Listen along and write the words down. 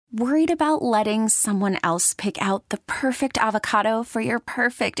Worried about letting someone else pick out the perfect avocado for your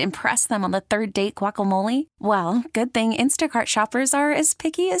perfect impress them on the third date guacamole? Well, good thing Instacart shoppers are as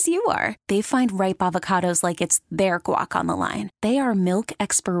picky as you are. They find ripe avocados like it's their guac on the line. They are milk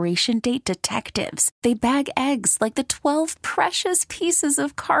expiration date detectives. They bag eggs like the 12 precious pieces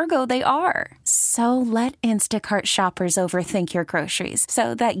of cargo they are. So let Instacart shoppers overthink your groceries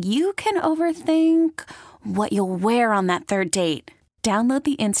so that you can overthink what you'll wear on that third date. Download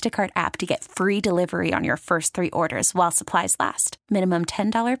the Instacart app to get free delivery on your first 3 orders while supplies last. Minimum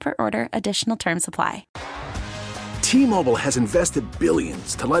 $10 per order. Additional terms apply. T-Mobile has invested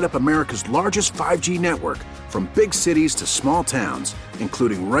billions to light up America's largest 5G network, from big cities to small towns,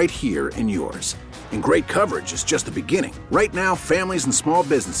 including right here in yours. And great coverage is just the beginning. Right now, families and small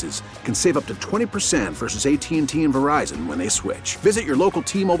businesses can save up to 20% versus AT&T and Verizon when they switch. Visit your local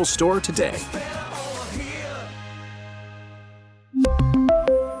T-Mobile store today.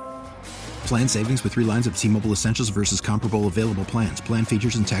 Plan savings with 3 lines of T-Mobile Essentials versus comparable available plans. Plan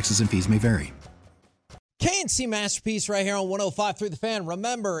features and taxes and fees may vary. K&C Masterpiece right here on 105 through the Fan.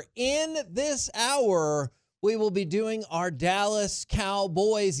 Remember, in this hour, we will be doing our Dallas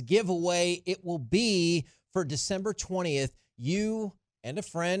Cowboys giveaway. It will be for December 20th. You and a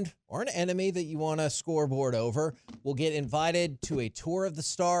friend or an enemy that you want to scoreboard over will get invited to a tour of the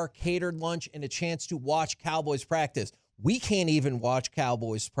Star, catered lunch, and a chance to watch Cowboys practice. We can't even watch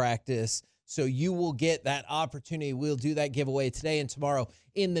Cowboys practice, so you will get that opportunity. We'll do that giveaway today and tomorrow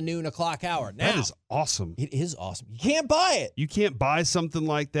in the noon o'clock hour. Now, that is awesome. It is awesome. You can't buy it. You can't buy something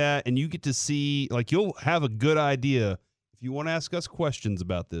like that, and you get to see, like, you'll have a good idea. If you want to ask us questions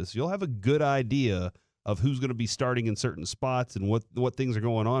about this, you'll have a good idea of who's going to be starting in certain spots and what things are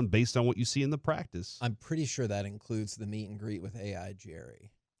going on based on what you see in the practice. I'm pretty sure that includes the meet and greet with AI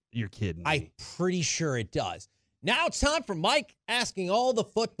Jerry. You're kidding me. I'm pretty sure it does. Now it's time for Mike asking all the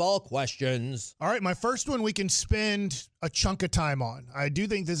football questions. All right, my first one we can spend a chunk of time on. I do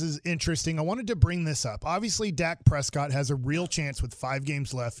think this is interesting. I wanted to bring this up. Obviously, Dak Prescott has a real chance with 5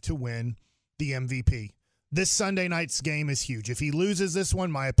 games left to win the MVP. This Sunday night's game is huge. If he loses this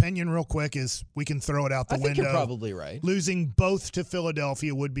one, my opinion real quick is we can throw it out the window. I think you're probably right. Losing both to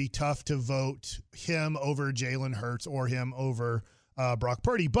Philadelphia would be tough to vote him over Jalen Hurts or him over Brock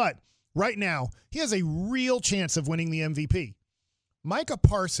Purdy. But right now, he has a real chance of winning the MVP. Micah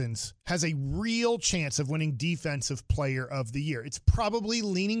Parsons has a real chance of winning Defensive Player of the Year. It's probably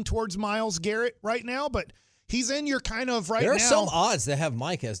leaning towards Myles Garrett right now, but he's in your kind of right now. There are some odds that have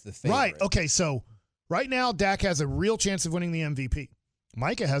Mike as the favorite. Right. Okay, so right now, Dak has a real chance of winning the MVP.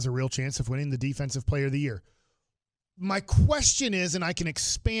 Micah has a real chance of winning the Defensive Player of the Year. My question is, and I can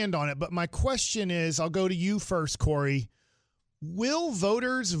expand on it, but my question is, I'll go to you first, Corey. Will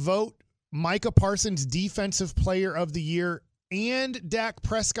voters vote Micah Parsons Defensive Player of the Year and Dak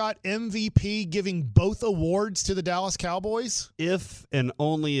Prescott MVP, giving both awards to the Dallas Cowboys? If and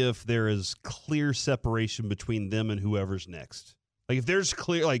only if there is clear separation between them and whoever's next. Like, if there's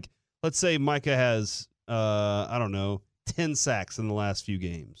clear, like, let's say Micah has, 10 sacks in the last few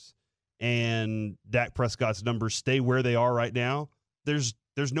games, and Dak Prescott's numbers stay where they are right now, there's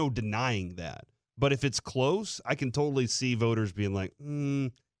no denying that. But if it's close, I can totally see voters being like,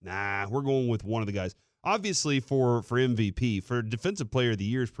 nah, we're going with one of the guys. Obviously, for MVP, for Defensive Player of the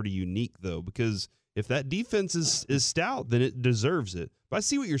Year is pretty unique, though, because if that defense is stout, then it deserves it. But I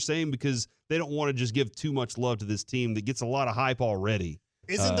see what you're saying, because they don't want to just give too much love to this team that gets a lot of hype already.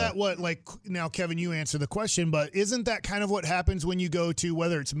 Isn't that what, like, now, Kevin, you answer the question, but isn't that kind of what happens when you go to,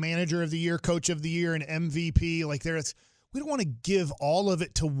 whether it's Manager of the Year, Coach of the Year, and MVP? Like, we don't want to give all of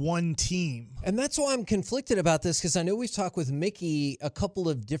it to one team. And that's why I'm conflicted about this, because I know we've talked with Mickey a couple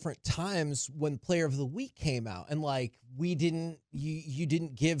of different times when Player of the Week came out, and like you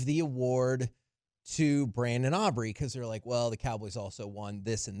didn't give the award to Brandon Aubrey because they're like, well, the Cowboys also won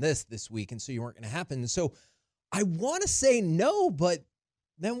this and this week, and so you weren't going to happen. So I want to say no, but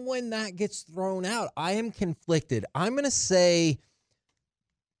then when that gets thrown out, I am conflicted. I'm going to say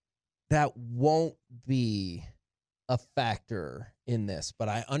that won't be a factor in this, but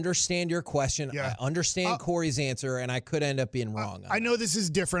I understand your question. Yeah. I understand Corey's answer, and I could end up being wrong. I know this is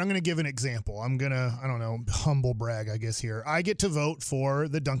different. I'm going to give an example. I'm going to, humble brag, I guess, here. I get to vote for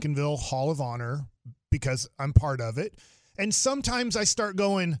the Duncanville Hall of Honor because I'm part of it. And sometimes I start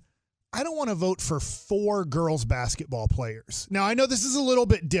going, I don't want to vote for 4 girls basketball players. Now, I know this is a little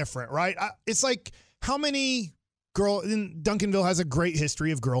bit different, right? It's like, how many Duncanville has a great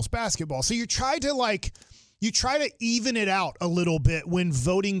history of girls basketball. So you try to even it out a little bit when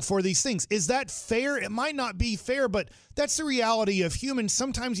voting for these things. Is that fair? It might not be fair, but that's the reality of humans.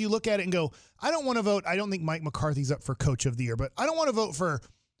 Sometimes you look at it and go, I don't want to vote. I don't think Mike McCarthy's up for Coach of the Year, but I don't want to vote for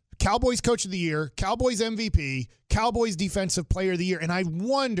Cowboys Coach of the Year, Cowboys MVP, Cowboys Defensive Player of the Year. And I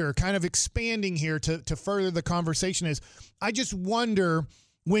wonder, kind of expanding here to further the conversation, is I just wonder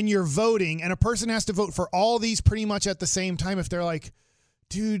when you're voting and a person has to vote for all these pretty much at the same time, if they're like,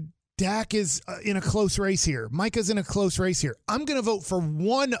 dude, Dak is in a close race here. Micah's in a close race here. I'm going to vote for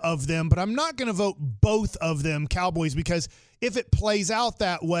one of them, but I'm not going to vote both of them Cowboys, because if it plays out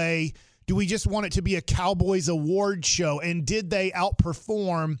that way, do we just want it to be a Cowboys award show? And did they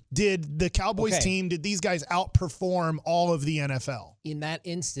outperform? Did the Cowboys team, did these guys outperform all of the NFL? In that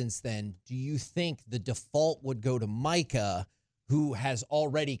instance, then, do you think the default would go to Micah, who has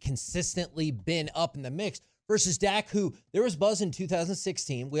already consistently been up in the mix, versus Dak, who there was buzz in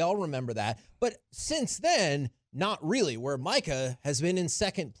 2016. We all remember that. But since then, not really, where Micah has been in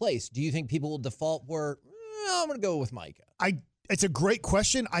second place. Do you think people will default where, I'm going to go with Micah? It's a great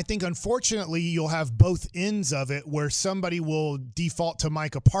question. I think, unfortunately, you'll have both ends of it, where somebody will default to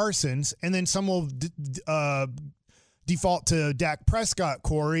Micah Parsons, and then some will default to Dak Prescott,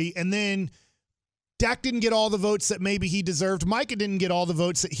 Corey, and then Dak didn't get all the votes that maybe he deserved. Micah didn't get all the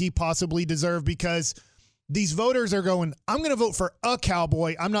votes that he possibly deserved, because these voters are going, I'm going to vote for a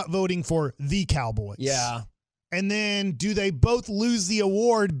Cowboy. I'm not voting for the Cowboys. Yeah. And then do they both lose the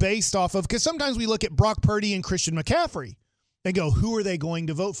award based off of, because sometimes we look at Brock Purdy and Christian McCaffrey and go, who are they going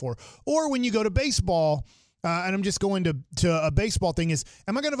to vote for? Or when you go to baseball, and I'm just going to a baseball thing, is,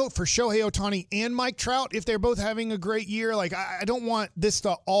 am I going to vote for Shohei Ohtani and Mike Trout if they're both having a great year? Like, I don't want this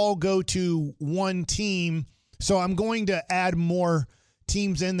to all go to one team, so I'm going to add more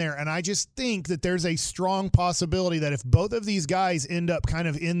teams in there. And I just think that there's a strong possibility that if both of these guys end up kind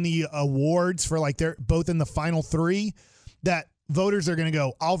of in the awards for, like, they're both in the final three, that voters are going to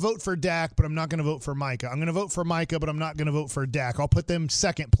go, I'll vote for Dak, but I'm not going to vote for Micah. I'm going to vote for Micah, but I'm not going to vote for Dak. I'll put them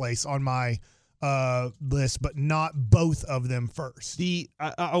second place on my list, but not both of them first.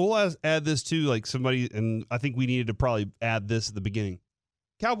 I will add this too, like somebody, and I think we needed to probably add this at the beginning.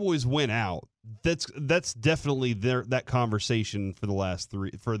 Cowboys went out. That's definitely that conversation for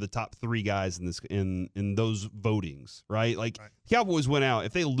the top three guys in this in those votings, right? Like, right. Cowboys went out.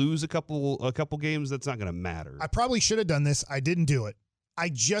 If they lose a couple games, that's not going to matter. I probably should have done this. I didn't do it. I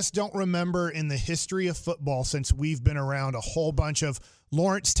just don't remember in the history of football, since we've been around, a whole bunch of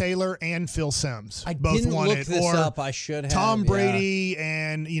Lawrence Taylor and Phil Simms. I both didn't won look it. this or up. I should have. Tom Brady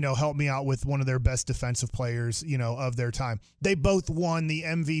and, help me out with one of their best defensive players, of their time. They both won the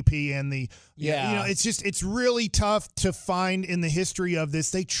MVP and the, it's really tough to find in the history of this.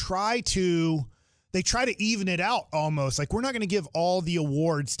 They try to even it out almost. Like, we're not going to give all the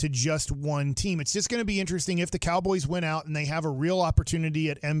awards to just one team. It's just going to be interesting if the Cowboys win out and they have a real opportunity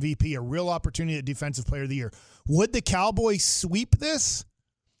at MVP, a real opportunity at Defensive Player of the Year. Would the Cowboys sweep this?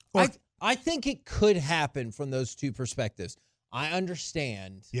 I think it could happen from those two perspectives. I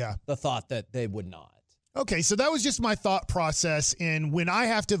understand the thought that they would not. Okay, so that was just my thought process. And when I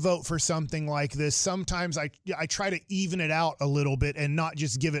have to vote for something like this, sometimes I try to even it out a little bit and not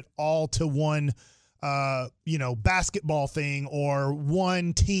just give it all to one basketball thing, or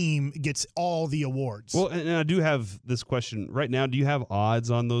one team gets all the awards. Well, and I do have this question right now. Do you have odds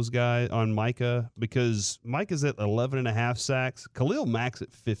on those guys, on Micah? Because Micah's at 11.5 sacks, Khalil Mack's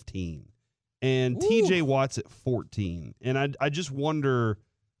at 15, and TJ Watt's at 14. And I just wonder,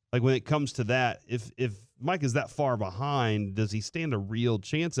 like, when it comes to that, if Mike is that far behind, does he stand a real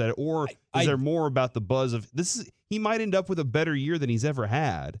chance at it? Or is there more about the buzz of he might end up with a better year than he's ever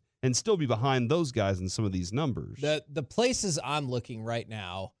had and still be behind those guys in some of these numbers? The places I'm looking right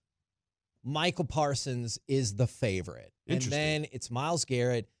now, Michael Parsons is the favorite. And then it's Myles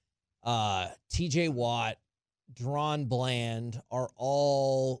Garrett, TJ Watt, Deron Bland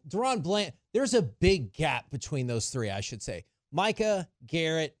there's a big gap between those three, I should say. Micah,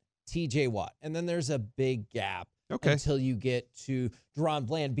 Garrett, TJ Watt. And then there's a big gap until you get to Deron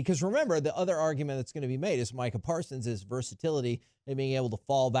Bland. Because remember, the other argument that's going to be made is Micah Parsons' is versatility and being able to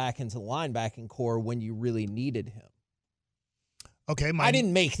fall back into the linebacking core when you really needed him. Okay, I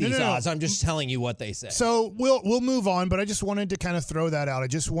didn't make these odds. I'm just telling you what they say. So we'll move on, but I just wanted to kind of throw that out. I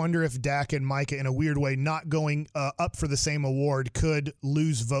just wonder if Dak and Micah, in a weird way, not going up for the same award, could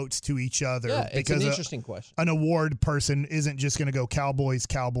lose votes to each other. Yeah, it's an interesting question. An award person isn't just going to go Cowboys,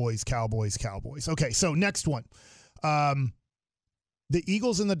 Cowboys, Cowboys, Cowboys. Okay, so next one. The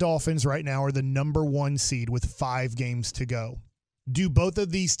Eagles and the Dolphins right now are the number 1 seed with 5 games to go. Do both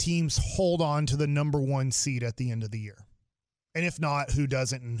of these teams hold on to the number 1 seed at the end of the year? And if not, who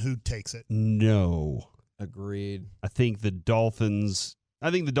doesn't and who takes it? No. Agreed. I think the Dolphins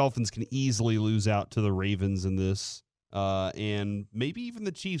can easily lose out to the Ravens in this, and maybe even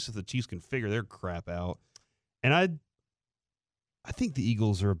the Chiefs if the Chiefs can figure their crap out. And I think the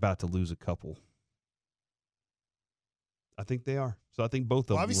Eagles are about to lose a couple. I think they are. So I think both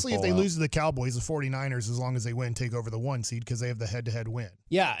of them obviously, if they lose to the Cowboys, the 49ers, as long as they win, take over the 1 seed because they have the head-to-head win.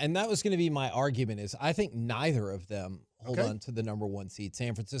 Yeah, and that was going to be my argument is I think neither of them hold on to the number 1 seed.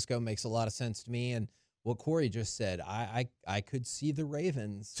 San Francisco makes a lot of sense to me, and what Corey just said, I could see the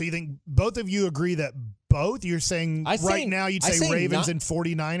Ravens. So you think both of you agree that both? You're saying now you'd say Ravens and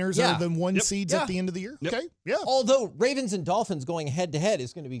 49ers are the 1 seeds at the end of the year? Yep. Okay, yeah. Although Ravens and Dolphins going head-to-head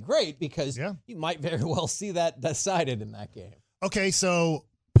is going to be great because you might very well see that decided in that game. Okay, so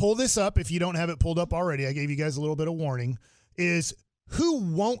pull this up if you don't have it pulled up already. I gave you guys a little bit of warning. Is who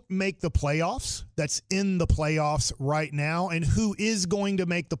won't make the playoffs that's in the playoffs right now, and who is going to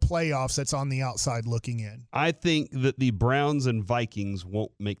make the playoffs that's on the outside looking in? I think that the Browns and Vikings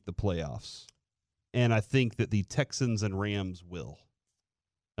won't make the playoffs, and I think that the Texans and Rams will.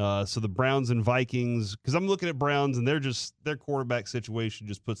 So the Browns and Vikings, because I'm looking at Browns, and their quarterback situation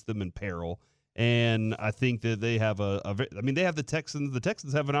just puts them in peril. And I think that they have they have the Texans. The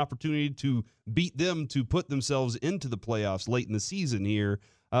Texans have an opportunity to beat them to put themselves into the playoffs late in the season here.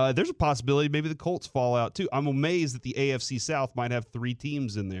 There's a possibility maybe the Colts fall out too. I'm amazed that the AFC South might have 3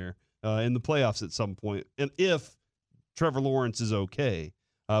 teams in there in the playoffs at some point, and if Trevor Lawrence is okay.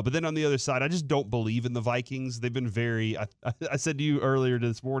 But then on the other side, I just don't believe in the Vikings. They've been I said to you earlier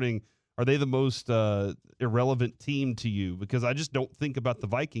this morning, are they the most irrelevant team to you? Because I just don't think about the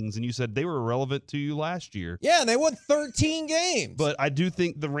Vikings, and you said they were irrelevant to you last year. Yeah, and they won 13 games. But I do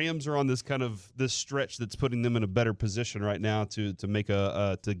think the Rams are on this stretch that's putting them in a better position right now to make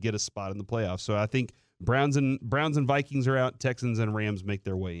to get a spot in the playoffs. So I think Browns and Vikings are out. Texans and Rams make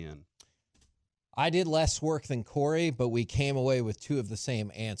their way in. I did less work than Corey, but we came away with 2 of the same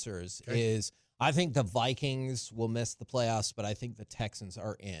answers. Okay. I think the Vikings will miss the playoffs, but I think the Texans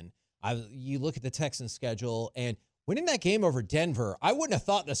are in. You look at the Texans' schedule, and winning that game over Denver, I wouldn't have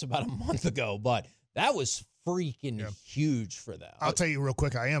thought this about a month ago, but that was freaking huge for them. I'll tell you real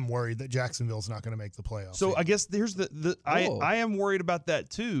quick, I am worried that Jacksonville's not going to make the playoffs. So I guess here's I am worried about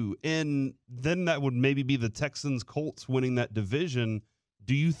that too, and then that would maybe be the Texans-Colts winning that division.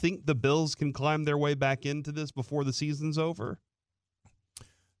 Do you think the Bills can climb their way back into this before the season's over?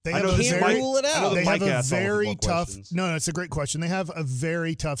 They can't rule it out. They have a very tough. No, it's a great question. They have a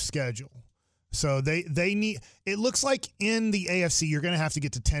very tough schedule, so they need. It looks like in the AFC, you're going to have to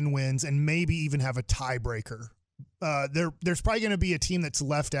get to 10 wins and maybe even have a tiebreaker. There's probably going to be a team that's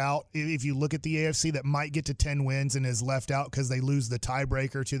left out if you look at the AFC that might get to 10 wins and is left out because they lose the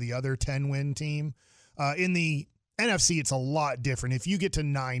tiebreaker to the other 10-win team. In the NFC, it's a lot different. If you get to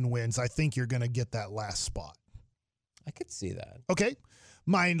 9 wins, I think you're going to get that last spot. I could see that. Okay.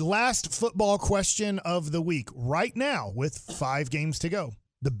 My last football question of the week right now with 5 games to go.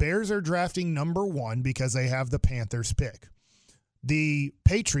 The Bears are drafting number 1 because they have the Panthers pick. The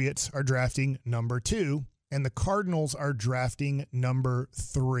Patriots are drafting number 2, and the Cardinals are drafting number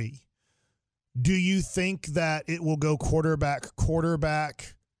 3. Do you think that it will go quarterback?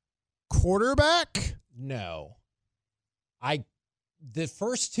 No. The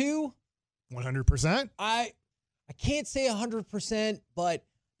first 2? 100%? I can't say 100%, but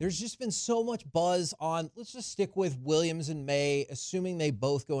there's just been so much buzz on, let's just stick with Williams and May, assuming they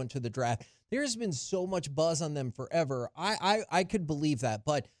both go into the draft. There's been so much buzz on them forever. I could believe that,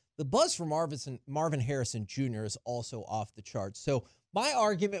 but the buzz for Marvin Harrison Jr. is also off the charts. So my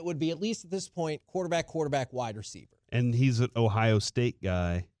argument would be, at least at this point, quarterback, wide receiver. And he's an Ohio State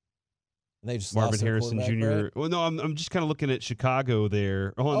guy. And they just Marvin Harrison Jr. Right? Well, no, I'm just kind of looking at Chicago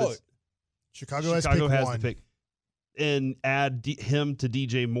there. Chicago has the pick. And add him to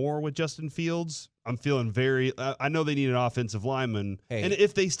DJ Moore with Justin Fields, I'm feeling I know they need an offensive lineman. Hey. And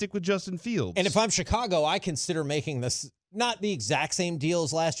if they stick with Justin Fields. And if I'm Chicago, I consider making this not the exact same deal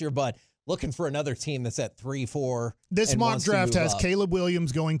as last year, but looking for another team that's at 3-4. This mock draft has Caleb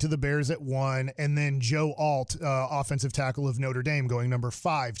Williams going to the Bears at 1, and then Joe Alt, offensive tackle of Notre Dame, going number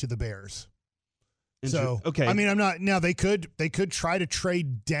 5 to the Bears. So, okay. I mean, I'm not, now they could try to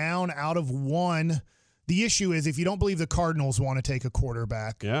trade down out of 1. The issue is if you don't believe the Cardinals want to take a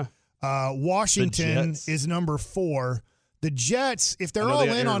quarterback, Washington is number 4. The Jets, if they're all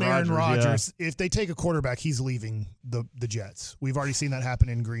in on Aaron Rodgers, if they take a quarterback, he's leaving the Jets. We've already seen that happen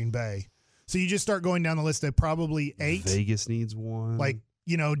in Green Bay. So you just start going down the list at probably 8. Vegas needs 1.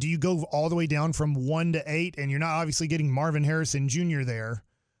 Do you go all the way down from 1 to 8? And you're not obviously getting Marvin Harrison Jr. there.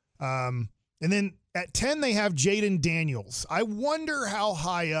 And then at 10, they have Jaden Daniels. I wonder how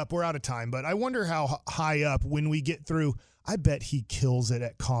high up, we're out of time, but I wonder how high up when we get through. I bet he kills it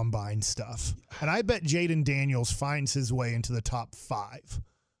at combine stuff. And I bet Jaden Daniels finds his way into the top 5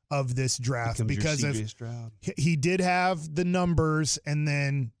 of this draft because CJ Stroud. he did have the numbers, and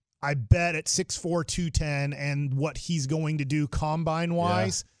then I bet at 6'4", 210 and what he's going to do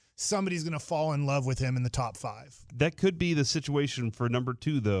combine-wise, somebody's going to fall in love with him in the top 5. That could be the situation for number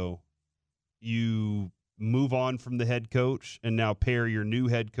 2, though. You move on from the head coach and now pair your new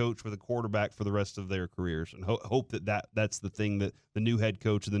head coach with a quarterback for the rest of their careers and hope that's the thing that the new head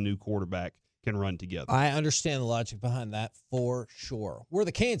coach and the new quarterback can run together. I understand the logic behind that for sure. We're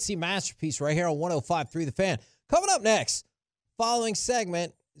the K&C Masterpiece right here on 105.3 The Fan. Coming up next, following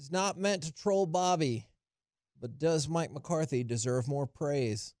segment is not meant to troll Bobby, but does Mike McCarthy deserve more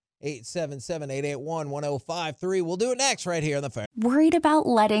praise? 877-881-1053. We'll do it next right here on The Fan. Worried about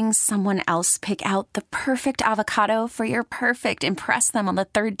letting someone else pick out the perfect avocado for your perfect impress them on the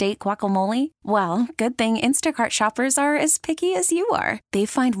third date guacamole? Well, good thing Instacart shoppers are as picky as you are. They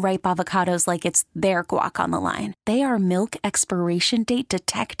find ripe avocados like it's their guac on the line. They are milk expiration date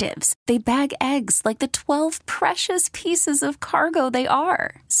detectives. They bag eggs like the 12 precious pieces of cargo they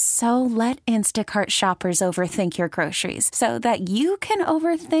are. So let Instacart shoppers overthink your groceries so that you can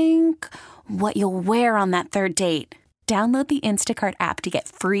overthink what you'll wear on that third date. Download the Instacart app to get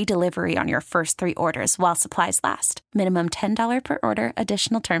free delivery on your first 3 orders while supplies last. Minimum $10 per order.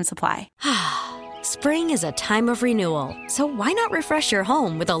 Additional terms apply. Spring is a time of renewal, so why not refresh your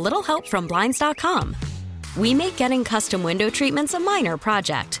home with a little help from Blinds.com? We make getting custom window treatments a minor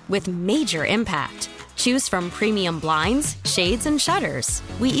project with major impact. Choose from premium blinds, shades, and shutters.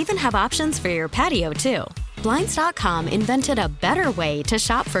 We even have options for your patio, too. Blinds.com invented a better way to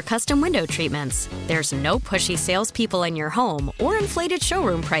shop for custom window treatments. There's no pushy salespeople in your home or inflated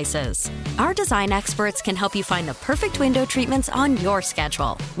showroom prices. Our design experts can help you find the perfect window treatments on your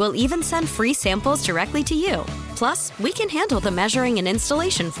schedule. We'll even send free samples directly to you. Plus, we can handle the measuring and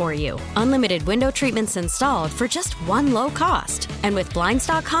installation for you. Unlimited window treatments installed for just one low cost. And with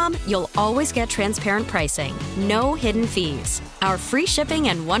Blinds.com, you'll always get transparent pricing. No hidden fees. Our free shipping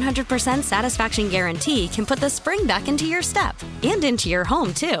and 100% satisfaction guarantee can put the spring back into your step and into your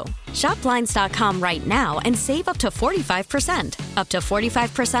home, too. Shop Blinds.com right now and save up to 45%. Up to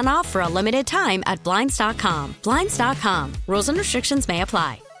 45% off for a limited time at Blinds.com. Blinds.com. Rules and restrictions may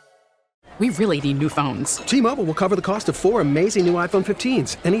apply. We really need new phones. T-Mobile will cover the cost of 4 amazing new iPhone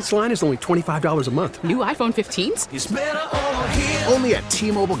 15s, and each line is only $25 a month. New iPhone 15s? It's better over here. Only at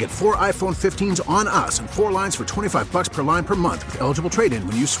T-Mobile, get 4 iPhone 15s on us and 4 lines for $25 per line per month with eligible trade-in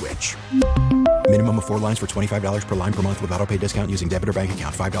when you switch. Minimum of 4 lines for $25 per line per month with autopay discount using debit or bank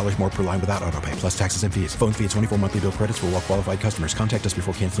account. $5 more per line without autopay, plus taxes and fees. Phone fee at 24 monthly bill credits for well-qualified customers. Contact us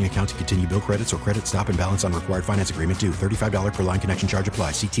before canceling account to continue bill credits or credit stop and balance on required finance agreement due. $35 per line connection charge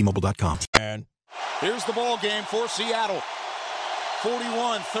applies. See T-Mobile.com. Here's the ball game for Seattle.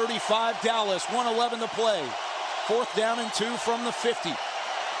 41-35 Dallas, 1:11 to play. 4th down and 2 from the 50.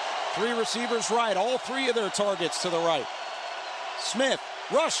 3 receivers right, all 3 of their targets to the right. Smith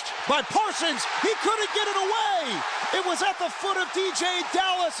rushed by Parsons. He couldn't get it away. It was at the foot of DJ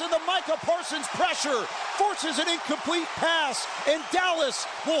Dallas, and the Micah Parsons pressure forces an incomplete pass, and Dallas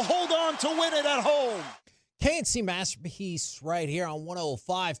will hold on to win it at home. K&C Masterpiece right here on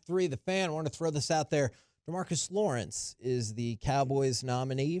 105.3 The Fan. I want to throw this out there. DeMarcus Lawrence is the Cowboys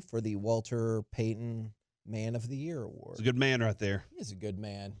nominee for the Walter Payton Man of the Year Award. He's a good man right there. He is a good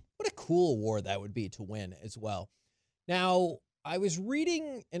man. What a cool award that would be to win as well. Now, I was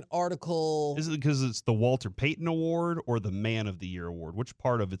reading an article. Is it because it's the Walter Payton Award or the Man of the Year Award? Which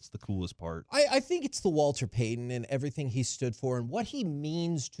part of it's the coolest part? I think it's the Walter Payton and everything he stood for and what he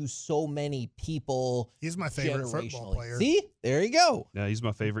means to so many people. He's my favorite football player. See? There you go. Yeah, he's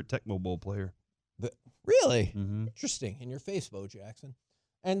my favorite Tecmo Bowl player. Really? Mm-hmm. Interesting. In your face, Bo Jackson.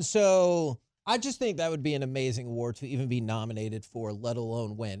 And so I just think that would be an amazing award to even be nominated for, let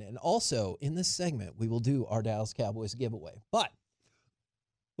alone win. And also, in this segment, we will do our Dallas Cowboys giveaway. But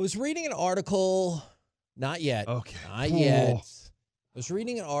I was reading an article, not yet. Okay. Not yet. I was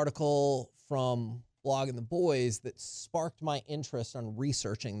reading an article from Blogging the Boys that sparked my interest on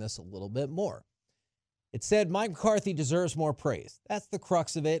researching this a little bit more. It said Mike McCarthy deserves more praise. That's the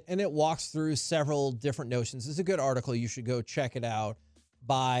crux of it, and it walks through several different notions. It's a good article. You should go check it out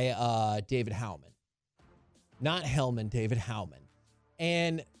by David Howman. Not Hellman, David Howman.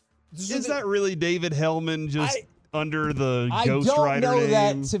 And is that really David Hellman just under the ghostwriter name? I don't know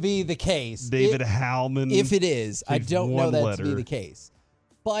that to be the case. David Howman. If it is, I don't know that to be letter. the case.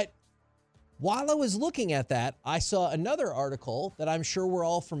 But while I was looking at that, I saw another article that I'm sure we're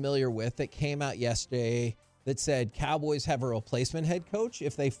all familiar with that came out yesterday that said Cowboys have a replacement head coach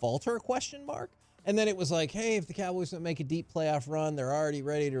if they falter, ? And then it was like, hey, if the Cowboys don't make a deep playoff run, they're already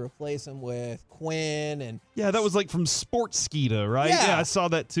ready to replace him with Quinn. And yeah, that was like from Sportskeeda, right? Yeah. I saw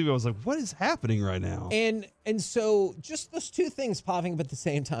that too. I was like, what is happening right now? And so just those two things popping up at the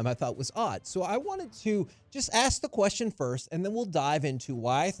same time I thought was odd. So I wanted to just ask the question first, and then we'll dive into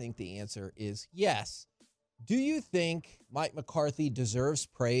why I think the answer is yes. Do you think Mike McCarthy deserves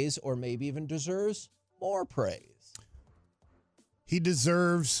praise or maybe even deserves more praise? He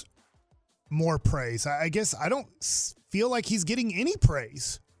deserves more praise. I guess I don't feel like he's getting any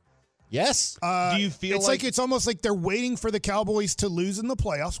praise. Yes. Do you feel it's like it's almost like they're waiting for the Cowboys to lose in the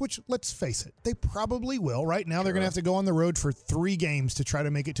playoffs, which, let's face it, they probably will. Right now, they're going to have to go on the road for 3 games to try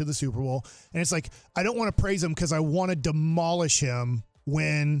to make it to the Super Bowl. And it's like, I don't want to praise him because I want to demolish him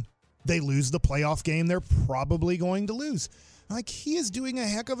when they lose the playoff game they're probably going to lose. Like, he is doing a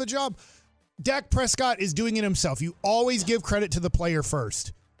heck of a job. Dak Prescott is doing it himself. You always give credit to the player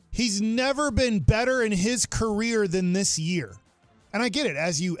first. He's never been better in his career than this year. And I get it.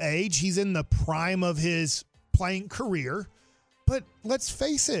 As you age, he's in the prime of his playing career. But let's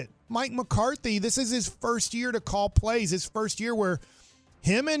face it, Mike McCarthy, this is his first year to call plays, his first year where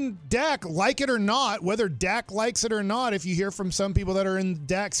him and Dak, like it or not, whether Dak likes it or not, if you hear from some people that are in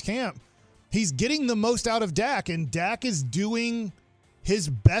Dak's camp, he's getting the most out of Dak, and Dak is doing his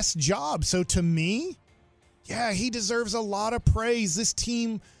best job. So to me, yeah, he deserves a lot of praise. This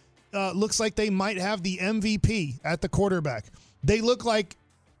team looks like they might have the MVP at the quarterback. They look like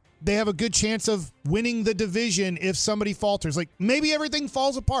they have a good chance of winning the division if somebody falters. Like, maybe everything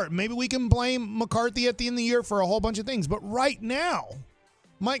falls apart. Maybe we can blame McCarthy at the end of the year for a whole bunch of things. But right now,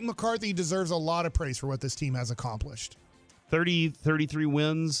 Mike McCarthy deserves a lot of praise for what this team has accomplished. 33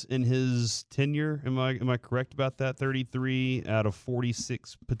 wins in his tenure. Am I correct about that? 33 out of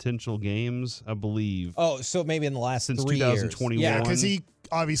 46 potential games, I believe. Oh, so maybe in the last since 3 2021. years. Yeah, because he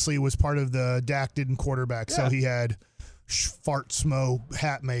obviously was part of the Dak didn't quarterback, so he had Fart Smo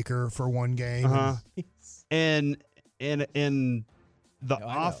hat maker for one game. Uh-huh. And the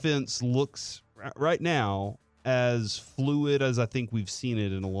offense looks right now as fluid as I think we've seen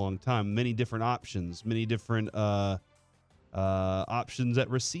it in a long time. Many different options, many different options at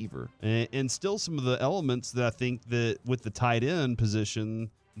receiver, and still some of the elements that I think that with the tight end position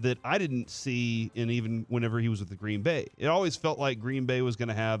that I didn't see in even whenever he was with the Green Bay. It always felt like Green Bay was going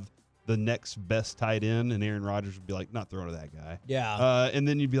to have the next best tight end, and Aaron Rodgers would be like, not throwing to that guy. Yeah. And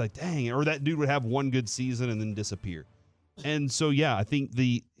then you'd be like, dang, or that dude would have one good season and then disappear. And so, yeah, I think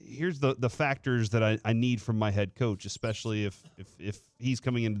here's the factors that I need from my head coach, especially if he's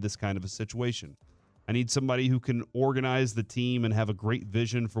coming into this kind of a situation. I need somebody who can organize the team and have a great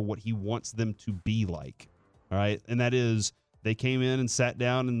vision for what he wants them to be like. All right. And that is, they came in and sat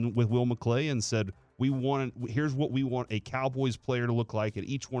down with Will McClay and said, here's what we want a Cowboys player to look like at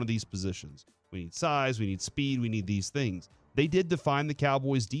each one of these positions. We need size, we need speed, we need these things. They did define the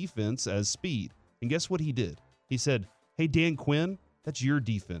Cowboys defense as speed. And guess what he did? He said, hey, Dan Quinn, that's your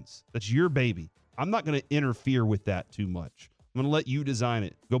defense. That's your baby. I'm not going to interfere with that too much. I'm going to let you design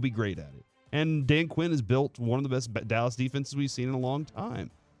it. Go be great at it. And Dan Quinn has built one of the best Dallas defenses we've seen in a long time.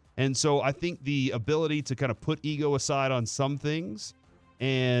 And so I think the ability to kind of put ego aside on some things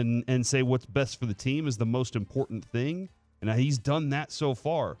and say what's best for the team is the most important thing. And he's done that so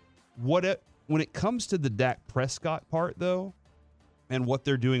far. When it comes to the Dak Prescott part, though, and what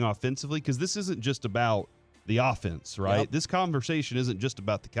they're doing offensively, because this isn't just about the offense, right? Yep. This conversation isn't just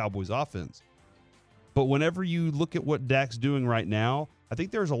about the Cowboys offense. But whenever you look at what Dak's doing right now, I think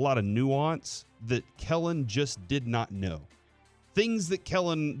there's a lot of nuance that Kellen just did not know. Things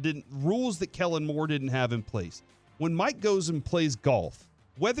that rules that Kellen Moore didn't have in place. When Mike goes and plays golf,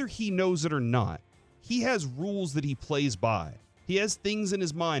 whether he knows it or not, he has rules that he plays by. He has things in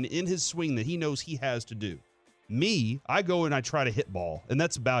his mind, in his swing that he knows he has to do. Me, I go and I try to hit ball, and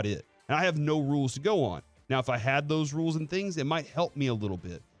that's about it. And I have no rules to go on. Now, if I had those rules and things, it might help me a little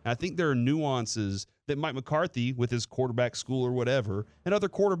bit. And I think there are nuances that Mike McCarthy, with his quarterback school or whatever, and other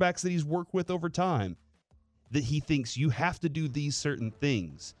quarterbacks that he's worked with over time, that he thinks you have to do these certain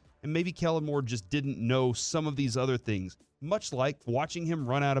things. And maybe Kellen Moore just didn't know some of these other things, much like watching him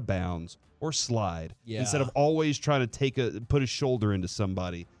run out of bounds or slide instead of always trying to put his shoulder into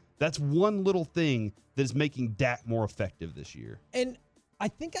somebody. That's one little thing that is making Dak more effective this year. And I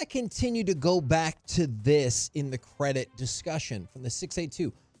think I continue to go back to this in the credit discussion from the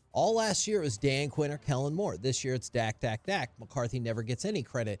 682. All last year it was Dan Quinn or Kellen Moore. This year it's Dak. McCarthy never gets any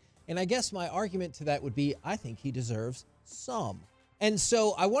credit. And I guess my argument to that would be I think he deserves some. And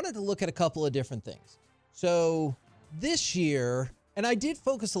so I wanted to look at a couple of different things. So this year, and I did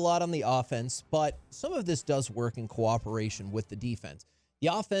focus a lot on the offense, but some of this does work in cooperation with the defense. The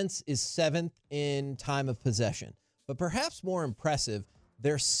offense is 7th in time of possession. But perhaps more impressive,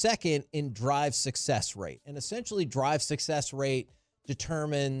 they're 2nd in drive success rate. And essentially, drive success rate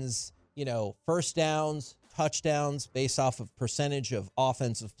determines, first downs, touchdowns based off of percentage of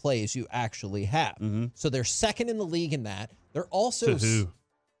offensive plays you actually have. Mm-hmm. So they're 2nd in the league in that. They're also to who?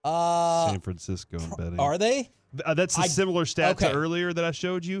 San Francisco, I'm betting. Are they? That's a similar stat to earlier that I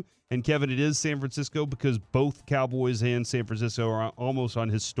showed you. And Kevin, it is San Francisco because both Cowboys and San Francisco are almost on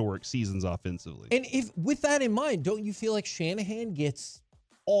historic seasons offensively. And if with that in mind, don't you feel like Shanahan gets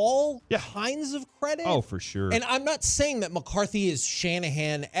all kinds of credit? Oh, for sure. And I'm not saying that McCarthy is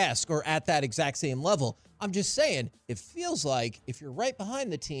Shanahan-esque or at that exact same level. I'm just saying it feels like if you're right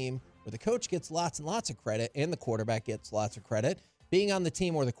behind the team where the coach gets lots and lots of credit and the quarterback gets lots of credit, being on the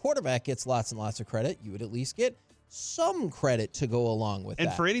team where the quarterback gets lots and lots of credit, you would at least get some credit to go along with that.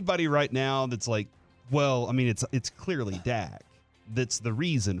 And for anybody right now that's like, well, I mean, it's clearly Dak that's the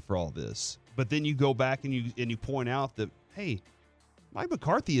reason for all this. But then you go back and you point out that, hey, Mike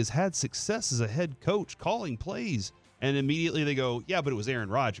McCarthy has had success as a head coach calling plays. And immediately they go, yeah, but it was Aaron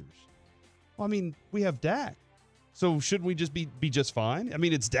Rodgers. Well, I mean, we have Dak. So shouldn't we just be just fine? I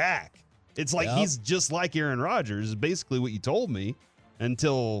mean, it's Dak. It's like he's just like Aaron Rodgers is basically what you told me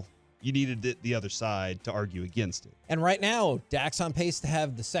until you needed the other side to argue against it. And right now, Dak's on pace to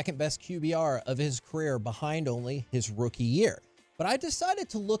have the second best QBR of his career behind only his rookie year. But I decided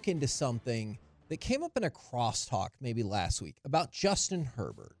to look into something that came up in a crosstalk maybe last week about Justin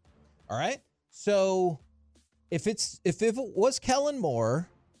Herbert. All right? So if it was Kellen Moore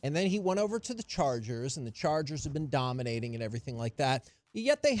and then he went over to the Chargers and the Chargers have been dominating and everything like that,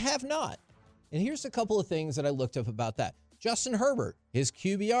 yet they have not. And here's a couple of things that I looked up about that. Justin Herbert, his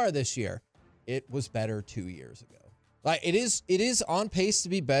QBR this year, it was better 2 years ago. Like it is on pace to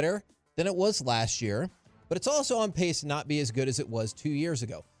be better than it was last year, but it's also on pace to not be as good as it was 2 years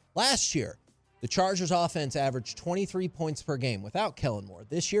ago. Last year, the Chargers offense averaged 23 points per game without Kellen Moore.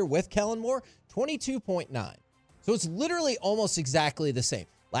 This year with Kellen Moore, 22.9. So it's literally almost exactly the same.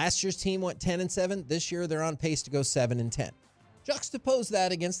 Last year's team went 10-7. This year they're on pace to go 7-10. Juxtapose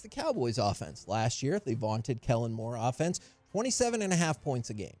that against the Cowboys offense. Last year, the vaunted Kellen Moore offense, 27.5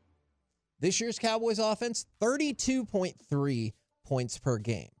 points a game. This year's Cowboys offense, 32.3 points per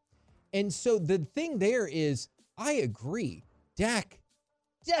game. And so the thing there is, I agree, Dak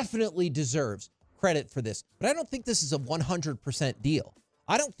definitely deserves credit for this, but I don't think this is a 100% deal.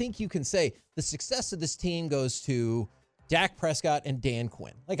 I don't think you can say the success of this team goes to Dak Prescott and Dan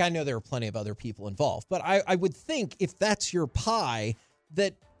Quinn. Like, I know there are plenty of other people involved, but I would think if that's your pie,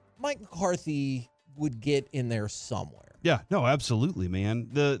 that Mike McCarthy would get in there somewhere. Yeah, no, absolutely, man.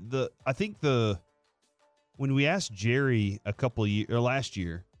 I think when we asked Jerry last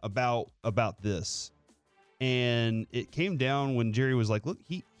year about this, and it came down when Jerry was like, look,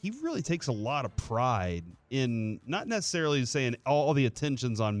 he really takes a lot of pride in not necessarily saying all the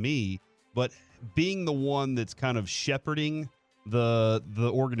attention's on me, but being the one that's kind of shepherding the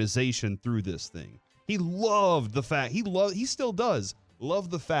organization through this thing. He loved the fact he still does love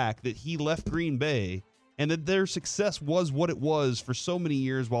the fact that he left Green Bay and that their success was what it was for so many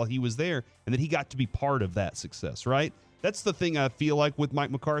years while he was there, and that he got to be part of that success, right? That's the thing I feel like with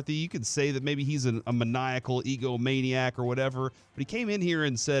Mike McCarthy. You could say that maybe he's a maniacal egomaniac or whatever, but he came in here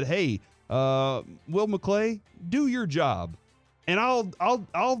and said, hey, Will McClay, do your job. And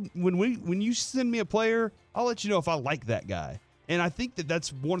I'll when you send me a player, I'll let you know if I like that guy. And I think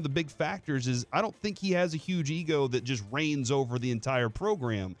that's one of the big factors is I don't think he has a huge ego that just reigns over the entire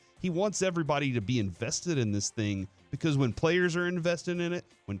program. He wants everybody to be invested in this thing because when players are invested in it,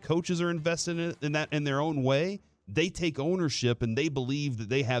 when coaches are invested in it in their own way, they take ownership and they believe that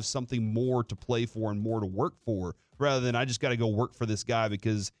they have something more to play for and more to work for rather than I just got to go work for this guy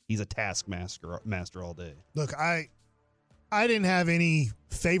because he's a taskmaster all day. Look, I didn't have any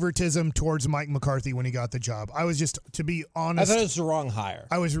favoritism towards Mike McCarthy when he got the job. I was just, to be honest, I thought it was the wrong hire.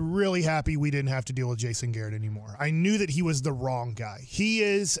 I was really happy we didn't have to deal with Jason Garrett anymore. I knew that he was the wrong guy. He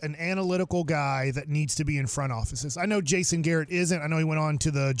is an analytical guy that needs to be in front offices. I know Jason Garrett isn't. I know he went on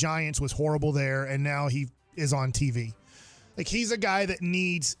to the Giants, was horrible there, and now he is on TV. Like, he's a guy that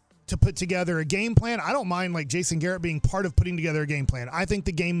needs to put together a game plan. I don't mind like Jason Garrett being part of putting together a game plan. I think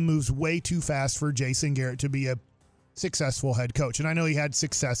the game moves way too fast for Jason Garrett to be a successful head coach. And I know he had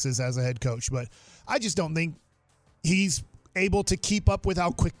successes as a head coach, but I just don't think he's able to keep up with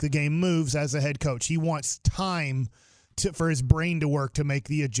how quick the game moves as a head coach. He wants time for his brain to work to make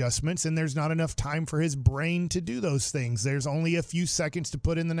the adjustments, and there's not enough time for his brain to do those things. There's only a few seconds to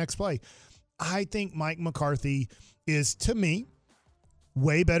put in the next play. I think Mike McCarthy is, to me,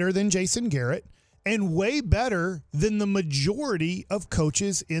 way better than Jason Garrett. and way better than the majority of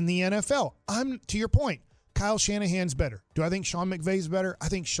coaches in the NFL. To your point, Kyle Shanahan's better. Do I think Sean McVay's better? I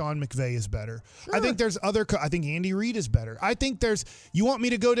think Sean McVay is better. Sure. I think there's I think Andy Reid is better. I think you want me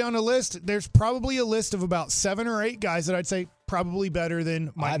to go down a list? There's probably a list of about 7 or 8 guys that I'd say probably better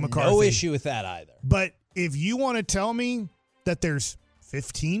than Mike McCarthy. No issue with that either. But if you want to tell me that there's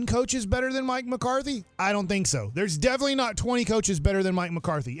 15 coaches better than Mike McCarthy, I don't think so. There's definitely not 20 coaches better than Mike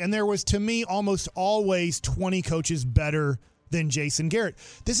McCarthy. And there was, to me, almost always 20 coaches better than Jason Garrett.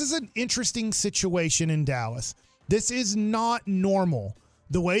 This is an interesting situation in Dallas. This is not normal.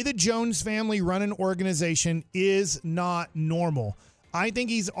 The way the Jones family run an organization is not normal. I think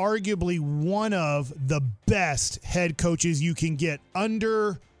he's arguably one of the best head coaches you can get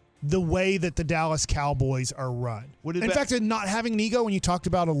under the way that the Dallas Cowboys are run. In fact, not having an ego, when you talked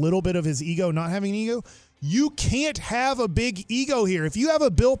about a little bit of his ego, not having an ego, you can't have a big ego here. If you have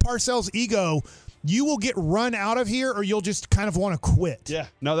a Bill Parcells ego, you will get run out of here or you'll just kind of want to quit. Yeah.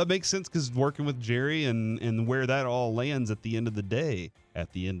 No, that makes sense because working with Jerry and where that all lands at the end of the day.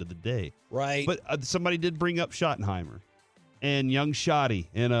 Right. But somebody did bring up Schottenheimer and young Shotty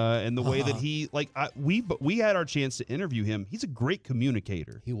and the way that he, we had our chance to interview him. He's a great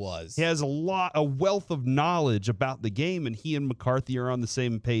communicator. He was. He has a wealth of knowledge about the game, and he and McCarthy are on the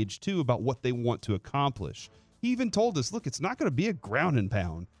same page, too, about what they want to accomplish. He even told us, look, it's not going to be a ground and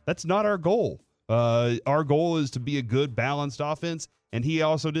pound. That's not our goal. Our goal is to be a good, balanced offense. And he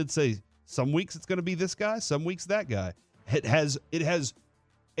also did say some weeks it's going to be this guy, some weeks that guy. It has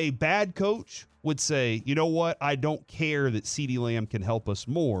a bad coach would say, you know what? I don't care that CeeDee Lamb can help us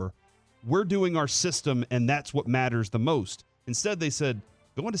more. We're doing our system, and that's what matters the most. Instead, they said,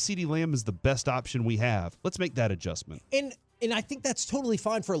 going to CeeDee Lamb is the best option we have. Let's make that adjustment. And I think that's totally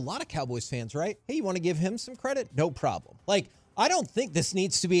fine for a lot of Cowboys fans, right? Hey, you want to give him some credit? No problem. I don't think this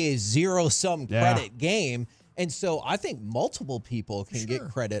needs to be a zero-sum credit game. And so I think multiple people can get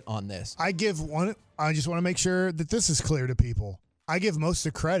credit on this. I just want to make sure that this is clear to people. I give most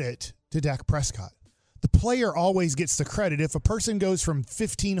of the credit to Dak Prescott. The player always gets the credit. If a person goes from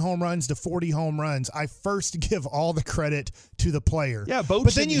 15 home runs to 40 home runs, I first give all the credit to the player. Yeah,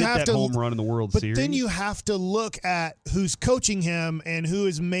 Boach didn't hit that home run in the World Series. But then you have to look at who's coaching him and who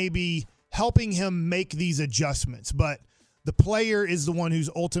is maybe helping him make these adjustments. But the player is the one who's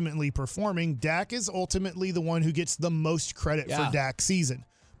ultimately performing. Dak is ultimately the one who gets the most credit for Dak's season.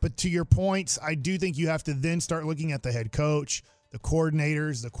 But to your points, I do think you have to then start looking at the head coach, the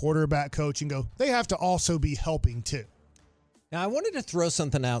coordinators, the quarterback coach, and go, they have to also be helping too. Now, I wanted to throw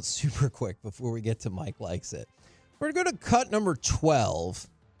something out super quick before we get to Mike Likes It. We're going to cut number 12.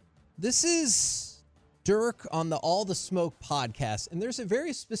 This is Dirk on the All the Smoke podcast, and there's a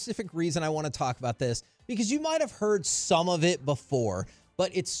very specific reason I want to talk about this, because you might have heard some of it before,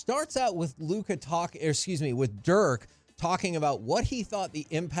 but it starts out with with Dirk talking about what he thought the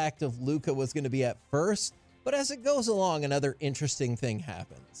impact of Luka was going to be at first, but as it goes along, another interesting thing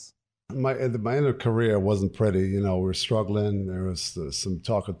happens. My end of career wasn't pretty. We're struggling. There was some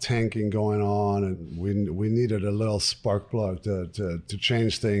talk of tanking going on, and we needed a little spark plug to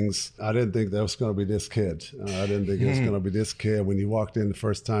change things. I didn't think that was going to be this kid. I didn't think it was going to be this kid. When he walked in the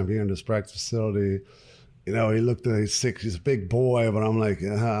first time here in this practice facility, he looked at he's 6. He's a big boy, but I'm like,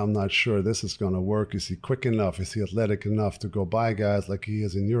 I'm not sure this is going to work. Is he quick enough? Is he athletic enough to go by guys like he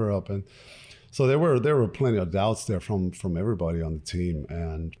is in Europe? And so there were plenty of doubts there from everybody on the team.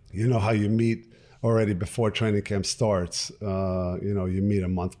 And you know how you meet already before training camp starts. You meet a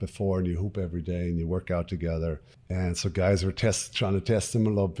month before and you hoop every day and you work out together. And so guys are trying to test him a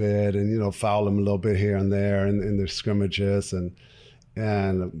little bit and foul him a little bit here and there in their scrimmages. And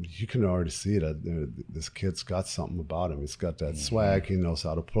you can already see that this kid's got something about him. He's got that swag. He knows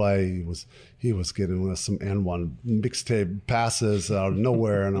how to play. He was getting some N1 mixtape passes out of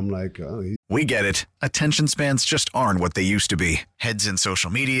nowhere, and I'm like, We get it. Attention spans just aren't what they used to be. Heads in social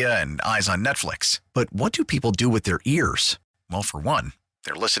media and eyes on Netflix. But what do people do with their ears? Well, for one,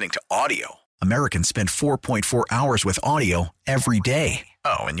 they're listening to audio. Americans spend 4.4 hours with audio every day.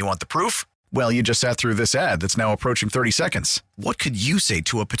 Oh, and you want the proof? Well, you just sat through this ad that's now approaching 30 seconds. What could you say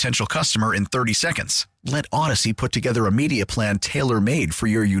to a potential customer in 30 seconds? Let Odyssey put together a media plan tailor-made for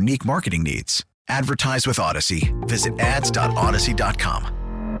your unique marketing needs. Advertise with Odyssey. Visit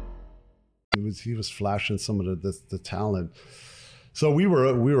ads.odyssey.com. He was flashing some of the talent. So we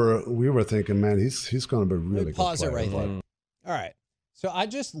were thinking, man, he's going to be really good. Pause it right there. All right. So I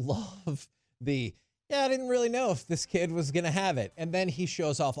just love I didn't really know if this kid was going to have it. And then he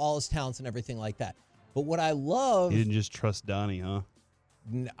shows off all his talents and everything like that. But what I love... You didn't just trust Donnie, huh?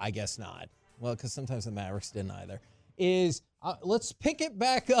 I guess not. Well, because sometimes the Mavericks didn't either. is let's pick it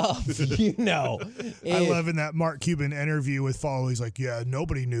back up. You know, I love in that Mark Cuban interview with Follow. He's like, yeah,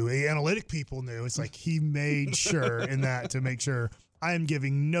 nobody knew. Analytic people knew. It's like he made sure in that to make sure I am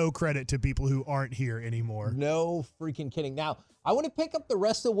giving no credit to people who aren't here anymore. No freaking kidding. Now, I want to pick up the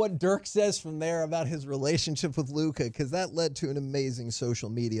rest of what Dirk says from there about his relationship with Luka, because that led to an amazing social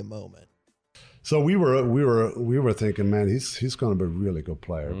media moment. So we were thinking, man, he's going to be a really good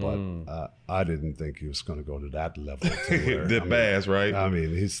player, but I didn't think he was going to go to that level. Right? I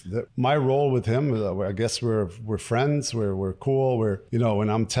mean, my role with him. I guess we're friends. We're cool. When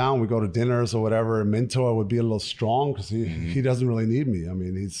I'm town, we go to dinners or whatever. Mentor would be a little strong because he doesn't really need me. I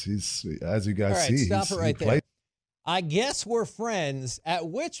mean, he's as you guys see. Stop it right there. I guess we're friends, at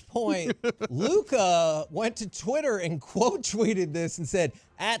which point Luka went to Twitter and quote tweeted this and said,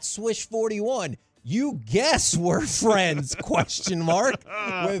 @Swish41, you guess we're friends, ?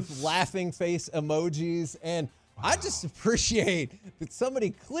 With laughing face emojis. And I just appreciate that somebody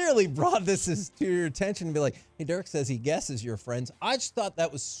clearly brought this to your attention and be like, hey, Dirk says he guesses you're friends. I just thought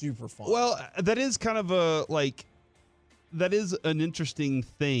that was super fun. Well, that is kind of that is an interesting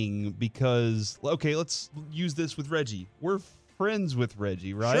thing because, okay, let's use this with Reggie. We're friends with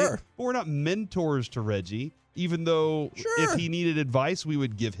Reggie, right? Sure. But we're not mentors to Reggie, even though if he needed advice, we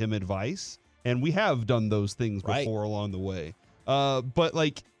would give him advice. And we have done those things before along the way. But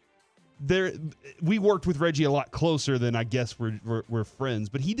we worked with Reggie a lot closer than I guess we're friends.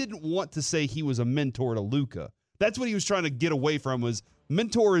 But he didn't want to say he was a mentor to Luka. That's what he was trying to get away from, was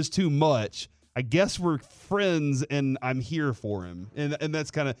mentor is too much. I guess we're friends and I'm here for him. And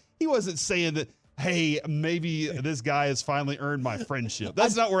that's kind of, he wasn't saying that, hey, maybe this guy has finally earned my friendship.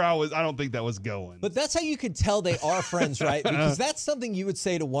 That's not where I don't think that was going. But that's how you can tell they are friends, right? Because that's something you would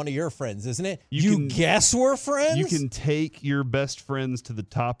say to one of your friends, isn't it? You guess we're friends? You can take your best friends to the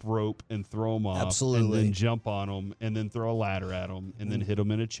top rope and throw them off. Absolutely. And then jump on them and then throw a ladder at them and then hit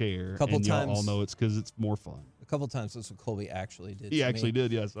them in a chair. Couple and times. You all know it's because it's more fun. A couple times that's what Colby actually did. He actually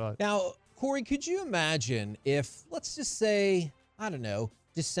did, yes. Now, Corey, could you imagine if, let's just say, I don't know,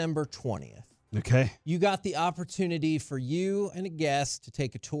 December 20th. Okay. You got the opportunity for you and a guest to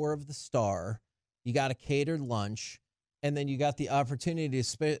take a tour of the Star. You got a catered lunch. And then you got the opportunity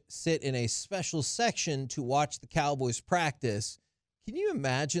to sit in a special section to watch the Cowboys practice. Can you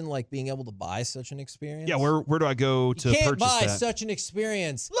imagine, being able to buy such an experience? Yeah, where do I go to purchase that? You can't buy such an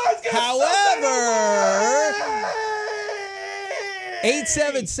experience. Let's get However,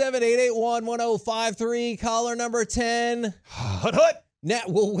 877-881-1053, caller number 10. Hut.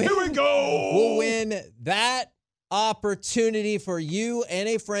 We'll win. Here we go. We'll win that opportunity for you and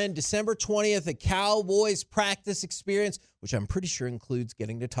a friend December 20th, a Cowboys practice experience, which I'm pretty sure includes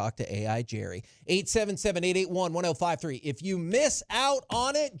getting to talk to AI Jerry. 877-881-1053. If you miss out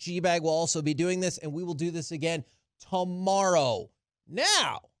on it, G-Bag will also be doing this, and we will do this again tomorrow.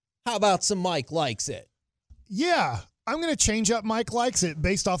 Now, how about some Mike Likes It? Yeah, I'm going to change up Mike Likes It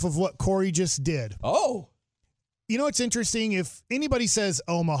based off of what Corey just did. Oh. You know, it's interesting. If anybody says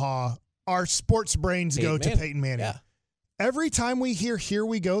Omaha, our sports brains go to Peyton Manning. Yeah. Every time we hear "Here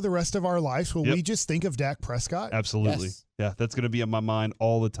we go" the rest of our lives, will we just think of Dak Prescott? Absolutely. Yes. Yeah, that's going to be on my mind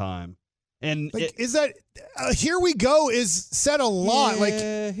all the time. And is that "Here we go" is said a lot.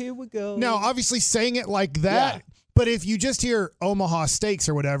 Yeah, here we go. Now, obviously, saying it like that. Yeah. But if you just hear Omaha Steaks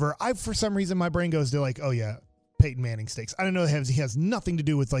or whatever, for some reason my brain goes to oh yeah, Peyton Manning steaks. I don't know. He has nothing to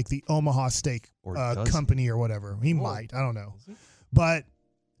do with the Omaha Steak company or whatever. He might. I don't know. But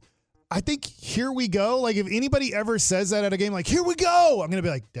I think "Here we go." If anybody ever says that at a game, "Here we go," I'm going to be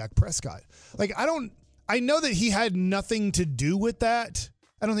like, Dak Prescott. I know that he had nothing to do with that.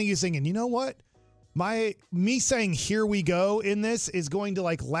 I don't think he's thinking, you know what? Me saying "Here we go" in this is going to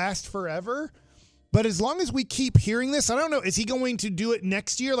last forever. But as long as we keep hearing this, I don't know, is he going to do it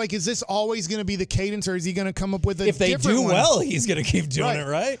next year? Is this always going to be the cadence, or is he going to come up with a different one? If they do well, he's going to keep doing it,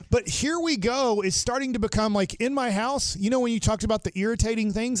 right? But "Here we go" is starting to become in my house. You know, when you talked about the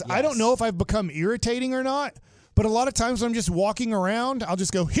irritating things, yes. I don't know if I've become irritating or not, but a lot of times when I'm just walking around, I'll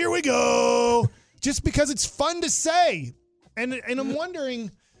just go, "Here we go," just because it's fun to say. And I'm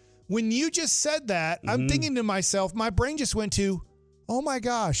wondering, when you just said that, I'm thinking to myself, my brain just went to, oh my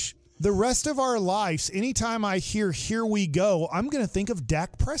gosh, the rest of our lives, anytime I hear "Here we go," I'm going to think of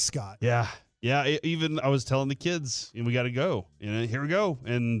Dak Prescott. Yeah. Yeah. Even I was telling the kids, we got to go. Here we go.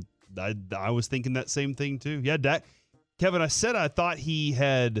 And I was thinking that same thing too. Yeah, Dak. Kevin, I said I thought he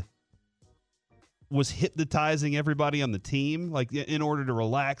was hypnotizing everybody on the team, in order to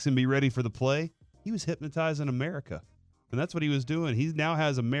relax and be ready for the play. He was hypnotizing America. And that's what he was doing. He now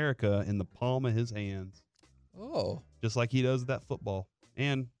has America in the palm of his hands. Oh. Just like he does that football.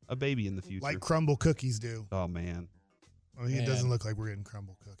 And a baby in the future. Like crumble cookies do. Oh, man. Well, it doesn't look like we're getting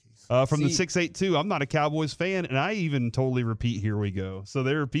crumble cookies. From the 682, I'm not a Cowboys fan, and I even totally repeat, here we go. So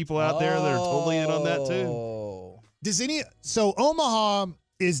there are people out there that are totally in on that too. So Omaha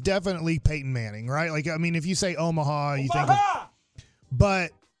is definitely Peyton Manning, right? Like, I mean, if you say Omaha, you think of,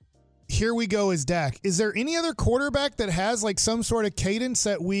 but here we go is Dak. Is there any other quarterback that has like some sort of cadence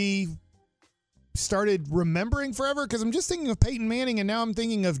that we started remembering forever? Because I'm just thinking of Peyton Manning, and now I'm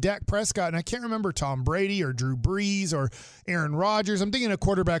thinking of Dak Prescott, and I can't remember Tom Brady or Drew Brees or Aaron Rodgers. I'm thinking of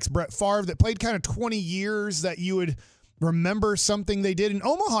quarterbacks Brett Favre that played kind of 20 years that you would remember something they did. And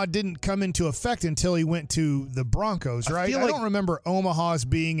Omaha didn't come into effect until he went to the Broncos, right? I don't remember Omaha's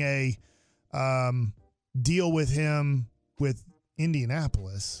being a deal with him with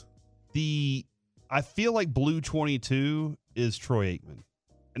Indianapolis. I feel like Blue 22 is Troy Aikman.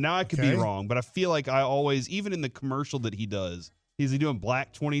 And now I could be wrong, but I feel like I always, even in the commercial that he does, is he doing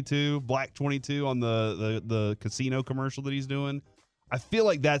Black 22 on the casino commercial that he's doing? I feel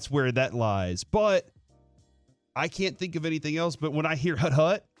like that's where that lies. But I can't think of anything else. But when I hear Hut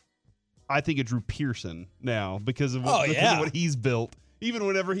Hut, I think of Drew Pearson now because of what he's built. Even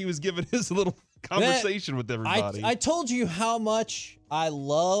whenever he was giving his little conversation with everybody. I told you how much I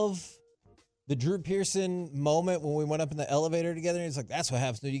love the Drew Pearson moment when we went up in the elevator together. And he's like, that's what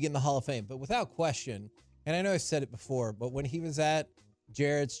happens when you get in the Hall of Fame. But without question, and I know I've said it before, but when he was at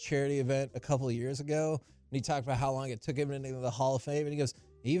Jared's charity event a couple of years ago, and he talked about how long it took him into the Hall of Fame, and he goes,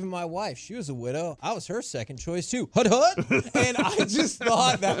 even my wife, she was a widow. I was her second choice too. Hut hut. And I just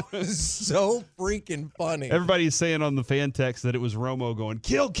thought that was so freaking funny. Everybody's saying on the fan text that it was Romo going,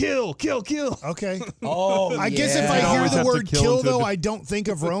 kill, kill, kill, kill. Okay. I guess if I hear the word kill, though, I don't think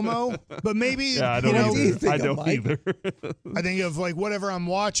of Romo. But maybe, I don't either. I think of like whatever I'm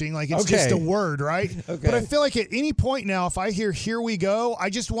watching, like it's just a word, right? Okay. But I feel like at any point now, if I hear here we go, I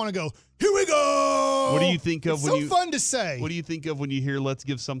just want to go, here we go. What do you think of it's fun to say. What do you think of when you hear let's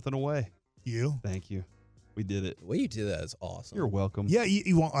give something away? You. Thank you. We did it. The way you did that is awesome. You're welcome. Yeah,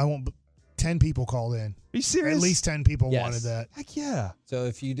 I won't. 10 people called in. Are you serious? At least 10 people wanted that. Heck yeah. So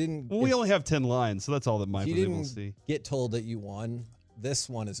if you didn't... Well, we only have 10 lines, so that's all that Mike was able to see. Get told that you won, this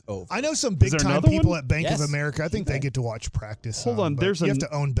one is over. I know some big-time people at Bank of America. I think they get to watch practice. Hold on. You have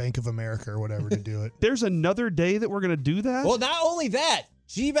to own Bank of America or whatever to do it. There's another day that we're going to do that? Well, not only that,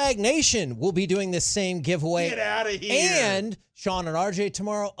 G-Bag Nation will be doing this same giveaway. Get out of here. And Sean and RJ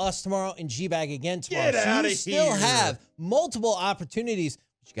tomorrow, us tomorrow, and G-Bag again tomorrow. Get out of here. So you still have multiple opportunities,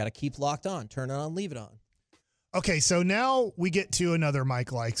 but you got to keep locked on. Turn it on, leave it on. Okay, so now we get to another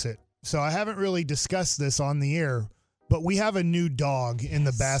Mike Likes It. So I haven't really discussed this on the air, but we have a new dog in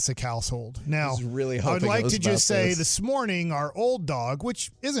the Bassick household. Now, I would like to just say this morning, our old dog, which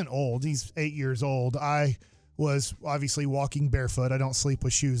isn't old, he's 8 years old, I was obviously walking barefoot. I don't sleep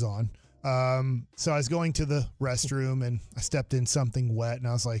with shoes on. So I was going to the restroom and I stepped in something wet and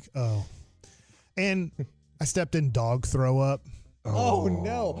I was like, oh. And I stepped in dog throw up. Oh,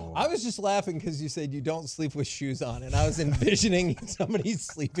 no. I was just laughing because you said you don't sleep with shoes on, and I was envisioning somebody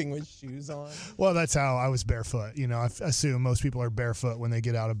sleeping with shoes on. Well, that's how I was barefoot. You know, I assume most people are barefoot when they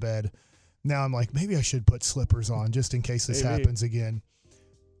get out of bed. Now I'm like, maybe I should put slippers on just in case this happens again.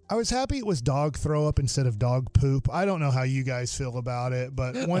 I was happy it was dog throw up instead of dog poop. I don't know how you guys feel about it,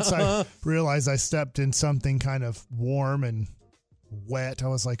 but once I realized I stepped in something kind of warm and wet, I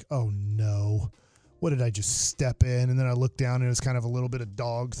was like, oh no. What did I just step in? And then I looked down and it was kind of a little bit of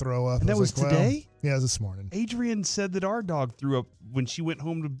dog throw up. And that was like, today? Well, yeah, it was this morning. Adrian said that our dog threw up when she went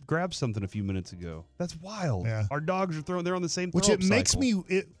home to grab something a few minutes ago. That's wild. Yeah. Our dogs are they're on the same Which throw-up it makes cycle.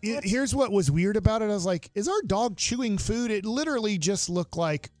 me, here's what was weird about it. I was like, is our dog chewing food? It literally just looked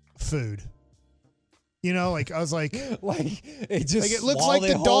like food. You know, like I was like it just like it looks like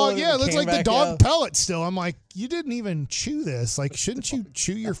the dog. Yeah, it looks like the dog pellet still. I'm like, you didn't even chew this. Like, shouldn't you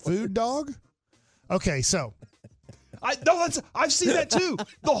chew your food, dog? Okay, so I've seen that too.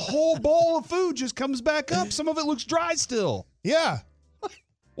 The whole bowl of food just comes back up. Some of it looks dry still. Yeah.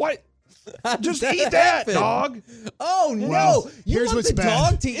 What? Just eat that, dog. Oh no! Well, You here's want what's the bad.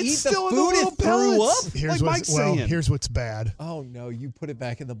 dog to eat the food it threw up? Here's what's bad. Oh no! You put it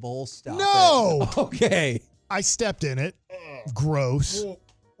back in the bowl. Stop. No. It. Okay. I stepped in it. Gross.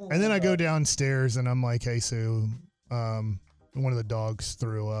 And then I go downstairs and I'm like, hey Sue, one of the dogs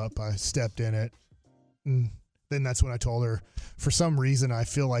threw up. I stepped in it. And then that's when I told her, for some reason, I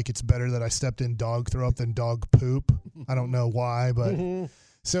feel like it's better that I stepped in dog throw up than dog poop. I don't know why, but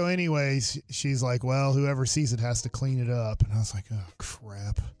so anyways, she's like, well, whoever sees it has to clean it up. And I was like, oh,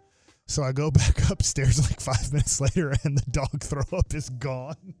 crap. So I go back upstairs like 5 minutes later and the dog throw up is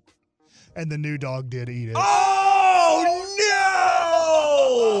gone. And the new dog did eat it. Oh, no!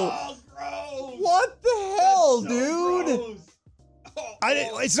 Oh, gross. What the hell, dude?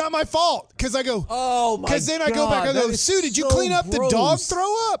 It's not my fault because I go. Oh my! Because then I go back. I go, Sue, did you clean up the dog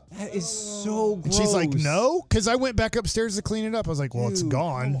throw up? That is so gross. And she's like, no, because I went back upstairs to clean it up. I was like, well, it's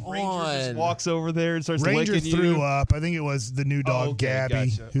gone. Ranger just walks over there and starts Ranger licking threw you. up. I think it was the new dog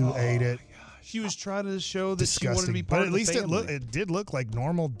Gabby who ate it. She was trying to show that she wanted to be but part at of the least family. it did look like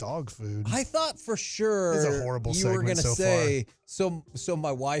normal dog food. I thought for sure It's a horrible you were segment gonna so say so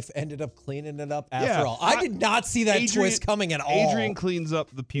my wife ended up cleaning it up after Yeah, all. I did not see that twist coming at all. Adrian cleans up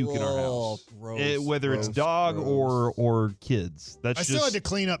the puke in our house, gross, whether it's dog or kids. I still had to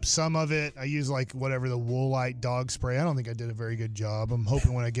clean up some of it. I used like whatever the Woolite dog spray. I don't think I did a very good job. I'm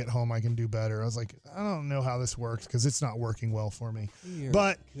hoping when I get home I can do better. I was like, I don't know how this works because it's not working well for me.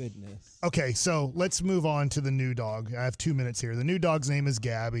 But goodness. Okay, so let's move on to the new dog. I have 2 minutes here. The new dog's name is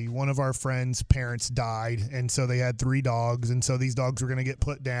Gabby. One of our friends' parents died, and so they had 3 dogs, and so these dogs were going to get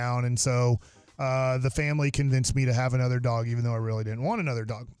put down, and so the family convinced me to have another dog, even though I really didn't want another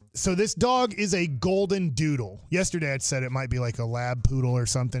dog. So this dog is a golden doodle. Yesterday I'd said it might be like a lab poodle or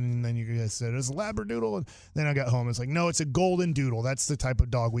something, and then you guys said it's a labradoodle, and then I got home. It's like, no, it's a golden doodle. That's the type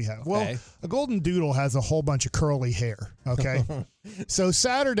of dog we have. Well, a golden doodle has a whole bunch of curly hair, okay? So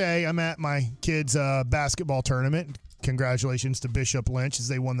Saturday I'm at my kids' basketball tournament. Congratulations to Bishop Lynch as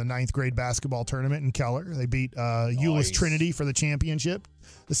they won the 9th grade basketball tournament in Keller. They beat Euless Trinity for the championship.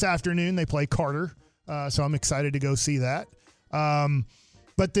 This afternoon they play Carter, so I'm excited to go see that.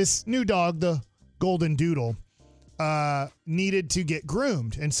 But this new dog, the golden doodle, needed to get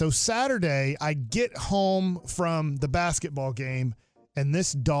groomed. And so Saturday I get home from the basketball game and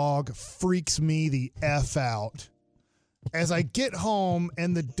this dog freaks me the F out. As I get home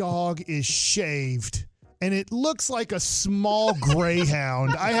and the dog is shaved and it looks like a small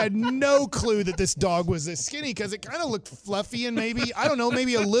greyhound. I had no clue that this dog was this skinny because it kind of looked fluffy and maybe, I don't know,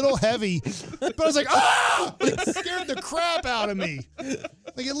 maybe a little heavy. But I was like, ah! It scared the crap out of me.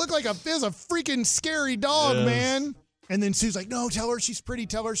 Like it looked like it was a freaking scary dog, man. And then Sue's like, no, tell her she's pretty.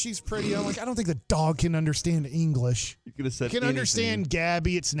 Tell her she's pretty. I'm like, I don't think the dog can understand English. You could have said can understand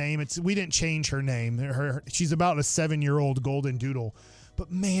Gabby, its name. We didn't change her name. She's about a 7-year-old golden doodle. But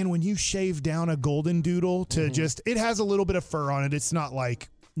man, when you shave down a golden doodle to it has a little bit of fur on it. It's not like,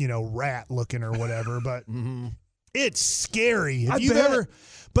 rat looking or whatever, but it's scary.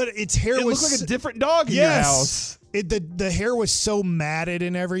 But its hair looked like a different dog in your house. The hair was so matted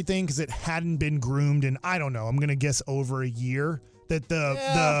and everything because it hadn't been groomed in, I don't know, I'm going to guess over a year that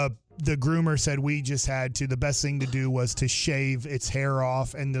the groomer said the best thing to do was to shave its hair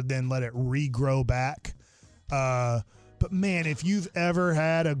off and to then let it regrow back. But man, if you've ever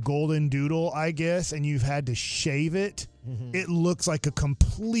had a golden doodle, I guess, and you've had to shave it, it looks like a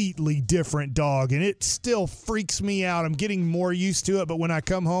completely different dog, and it still freaks me out. I'm getting more used to it, but when I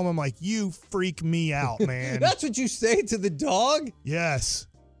come home, I'm like, you freak me out, man. That's what you say to the dog? Yes.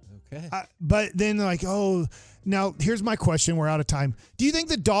 Okay. But then like, now here's my question. We're out of time. Do you think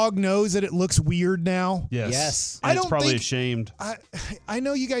the dog knows that it looks weird now? Yes. And it's probably ashamed. I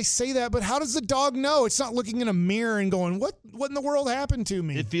know you guys say that, but how does the dog know? It's not looking in a mirror and going, what in the world happened to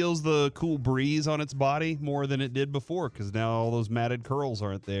me? It feels the cool breeze on its body more than it did before because now all those matted curls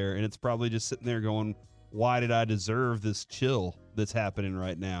aren't there. And it's probably just sitting there going, why did I deserve this chill that's happening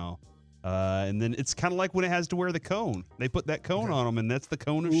right now? And then it's kind of like when it has to wear the cone. They put that cone on them, and that's the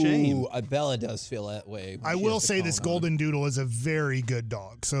cone of shame. Bella does feel that way. I will say this golden doodle is a very good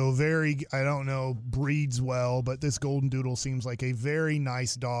dog. So I don't know, breeds well, but this golden doodle seems like a very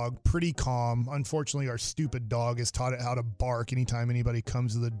nice dog, pretty calm. Unfortunately, our stupid dog has taught it how to bark anytime anybody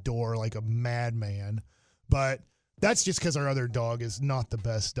comes to the door like a madman. But that's just because our other dog is not the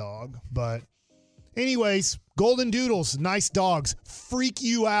best dog. But anyways, golden doodles, nice dogs. Freak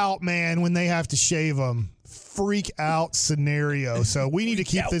you out, man, when they have to shave them. Freak out scenario. So we need to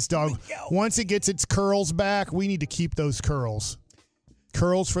keep this dog. Once it gets its curls back, we need to keep those curls.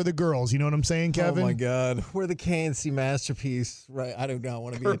 Curls for the girls. You know what I'm saying, Kevin? Oh, my God. We're the K&C Masterpiece. Right. I do not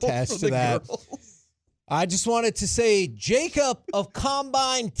want to be attached to that. I just wanted to say Jacob of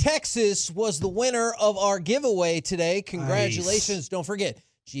Combine, Texas was the winner of our giveaway today. Congratulations. Nice. Don't forget,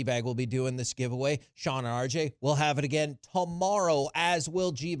 G-Bag will be doing this giveaway. Sean and RJ will have it again tomorrow, as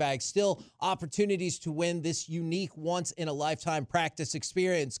will G-Bag. Still opportunities to win this unique once-in-a-lifetime practice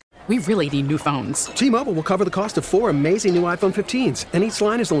experience. We really need new phones. T-Mobile will cover the cost of 4 amazing new iPhone 15s, and each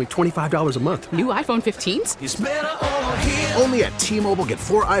line is only $25 a month. New iPhone 15s? It's better over here. Only at T-Mobile, get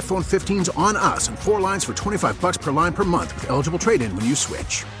 4 iPhone 15s on us and 4 lines for $25 per line per month with eligible trade-in when you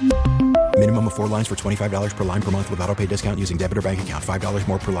switch. Minimum of 4 lines for $25 per line per month with autopay discount using debit or bank account. $5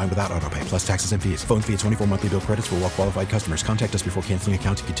 more per line without autopay, plus taxes and fees. Phone fee at 24 monthly bill credits for well-qualified customers. Contact us before canceling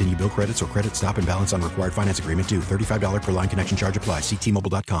account to continue bill credits or credit stop and balance on required finance agreement due. $35 per line connection charge applies. See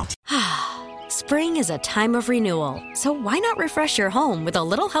T-Mobile.com. Spring is a time of renewal, so why not refresh your home with a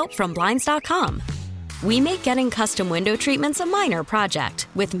little help from Blinds.com? We make getting custom window treatments a minor project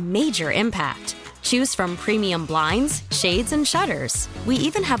with major impact. Choose from premium blinds, shades, and shutters. We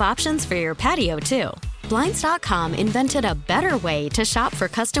even have options for your patio, too. Blinds.com invented a better way to shop for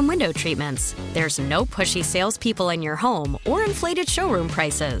custom window treatments. There's no pushy salespeople in your home or inflated showroom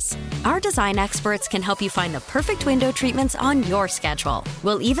prices. Our design experts can help you find the perfect window treatments on your schedule.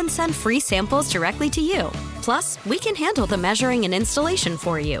 We'll even send free samples directly to you. Plus, we can handle the measuring and installation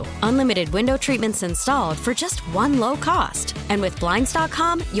for you. Unlimited window treatments installed for just one low cost. And with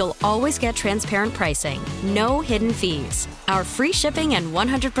Blinds.com, you'll always get transparent pricing. No hidden fees. Our free shipping and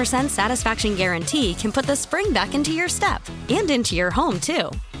 100% satisfaction guarantee can put the spring back into your step and into your home,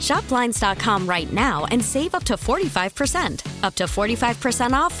 too. Shop Blinds.com right now and save up to 45%. Up to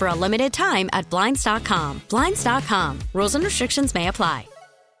 45% off for a limited time at Blinds.com. Blinds.com. Rules and restrictions may apply.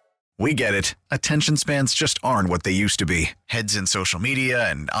 We get it. Attention spans just aren't what they used to be. Heads in social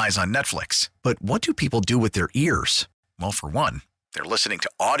media and eyes on Netflix. But what do people do with their ears? Well, for one, they're listening to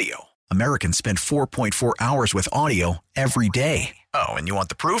audio. Americans spend 4.4 hours with audio every day. Oh, and you want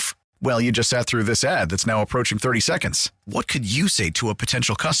the proof? Well, you just sat through this ad that's now approaching 30 seconds. What could you say to a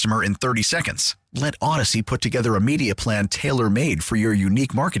potential customer in 30 seconds? Let Odyssey put together a media plan tailor-made for your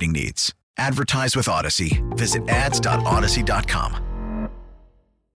unique marketing needs. Advertise with Odyssey. Visit ads.odyssey.com.